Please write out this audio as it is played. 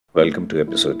Welcome to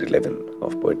episode 11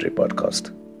 of Poetry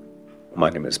Podcast. My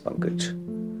name is Pankaj.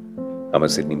 I'm a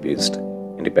Sydney-based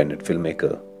independent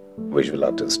filmmaker, visual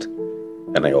artist,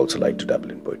 and I also like to dabble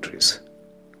in poetries.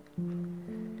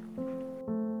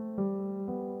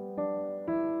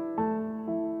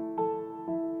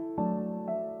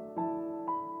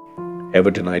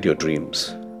 Ever denied your dreams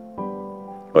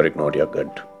or ignored your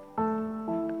gut?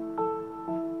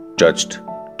 Judged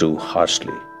too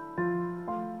harshly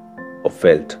or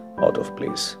felt out of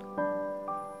place?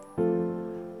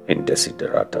 In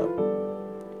Desiderata,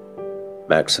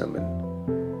 Max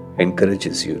Herman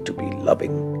encourages you to be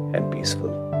loving and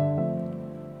peaceful,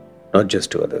 not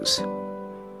just to others,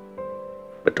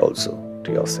 but also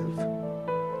to yourself.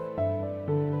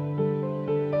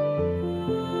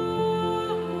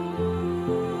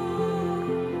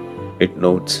 It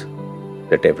notes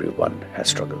that everyone has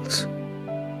struggles,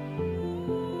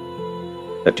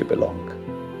 that you belong,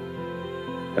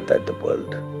 and that the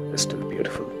world is still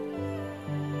beautiful.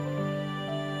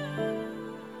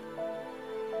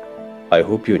 I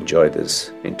hope you enjoy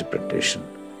this interpretation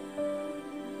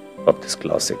of this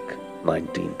classic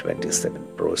 1927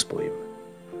 prose poem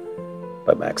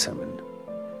by Max Herman,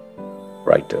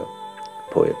 writer,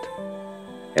 poet,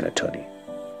 and attorney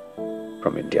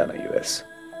from Indiana, US.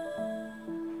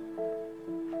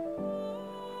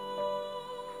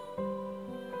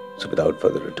 So without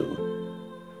further ado,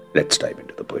 let's dive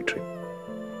into the poetry.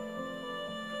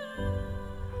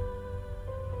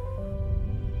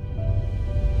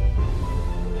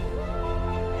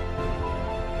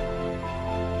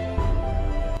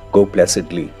 Go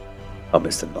placidly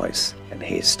amidst the noise and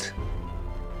haste,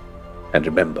 and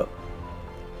remember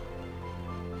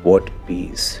what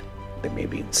peace there may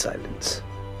be in silence.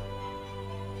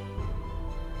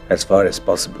 As far as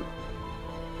possible,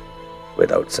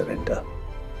 without surrender,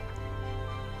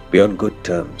 be on good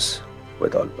terms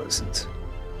with all persons.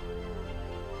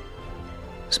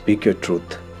 Speak your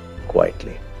truth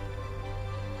quietly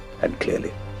and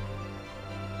clearly,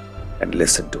 and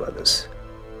listen to others,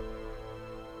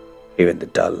 even the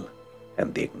dull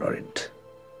and the ignorant.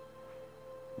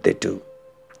 They too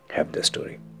have their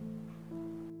story.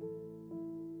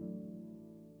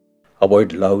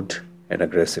 Avoid loud and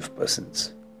aggressive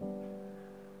persons.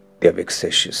 They are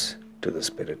vexatious to the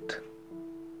spirit.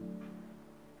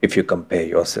 If you compare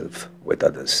yourself with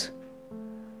others,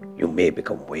 you may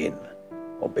become vain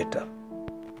or bitter.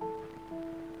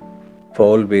 For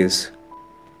always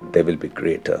there will be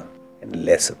greater and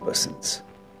lesser persons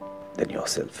than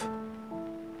yourself.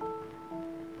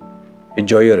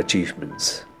 Enjoy your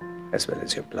achievements as well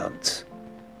as your plans.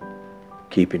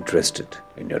 Keep interested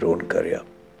in your own career.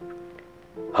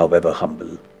 However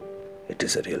humble, it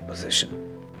is a real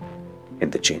possession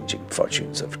in the changing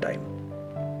fortunes of time.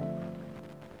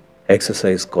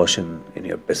 Exercise caution in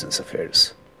your business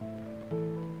affairs,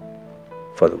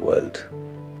 for the world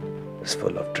is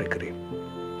full of trickery.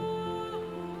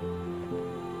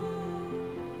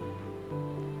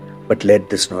 But let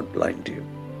this not blind you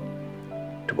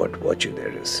to what virtue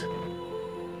there is.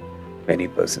 Many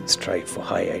persons strive for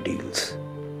high ideals,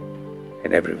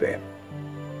 and everywhere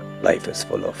life is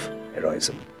full of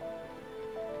heroism.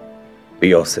 Be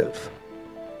yourself,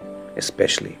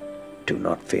 especially do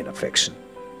not feign affection.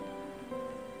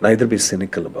 Neither be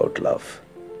cynical about love,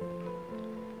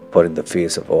 for in the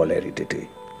face of all aridity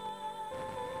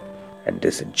and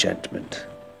disenchantment,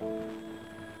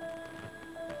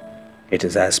 it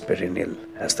is as perennial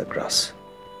as the grass.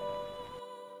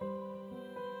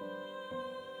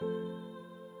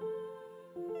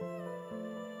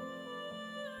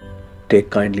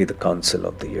 Take kindly the counsel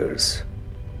of the years,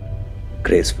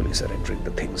 gracefully surrendering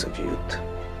the things of youth.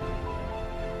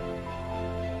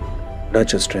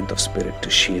 Nurture strength of spirit to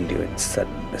shield you in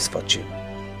sudden misfortune,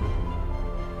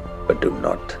 but do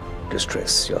not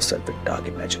distress yourself with dark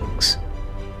imaginings.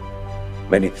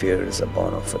 Many fears are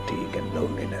born of fatigue and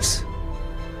loneliness.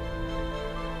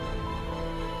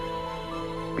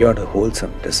 Beyond a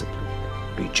wholesome discipline,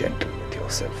 be gentle with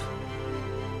yourself.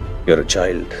 You are a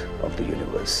child of the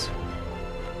universe,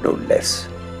 no less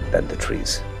than the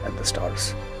trees and the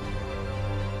stars.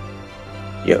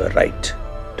 You have a right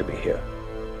to be here.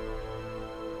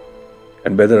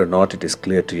 And whether or not it is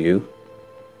clear to you,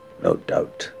 no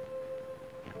doubt,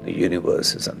 the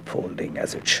universe is unfolding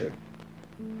as it should.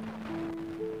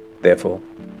 Therefore,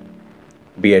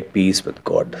 be at peace with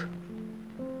God,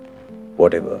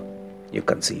 whatever you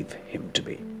conceive Him to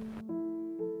be.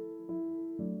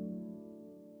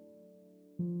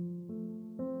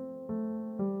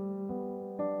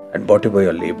 And whatever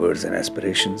your labors and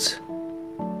aspirations,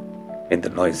 in the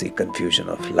noisy confusion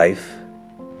of life,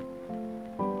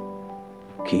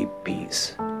 keep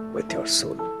peace with your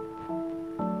soul.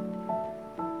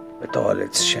 With all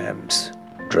its shams,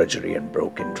 drudgery, and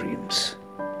broken dreams,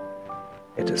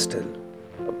 it is still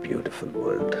a beautiful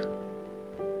world.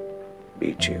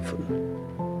 Be cheerful.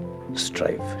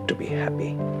 Strive to be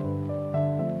happy.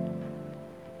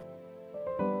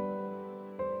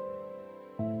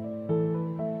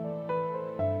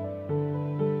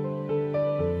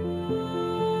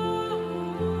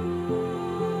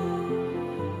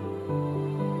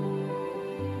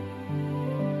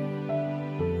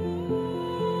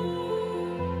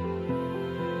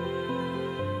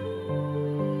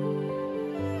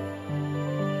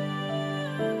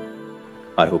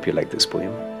 I hope you like this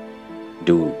poem.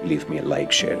 Do leave me a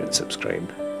like, share, and subscribe.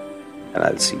 And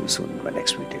I'll see you soon in my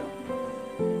next video.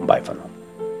 Bye for now.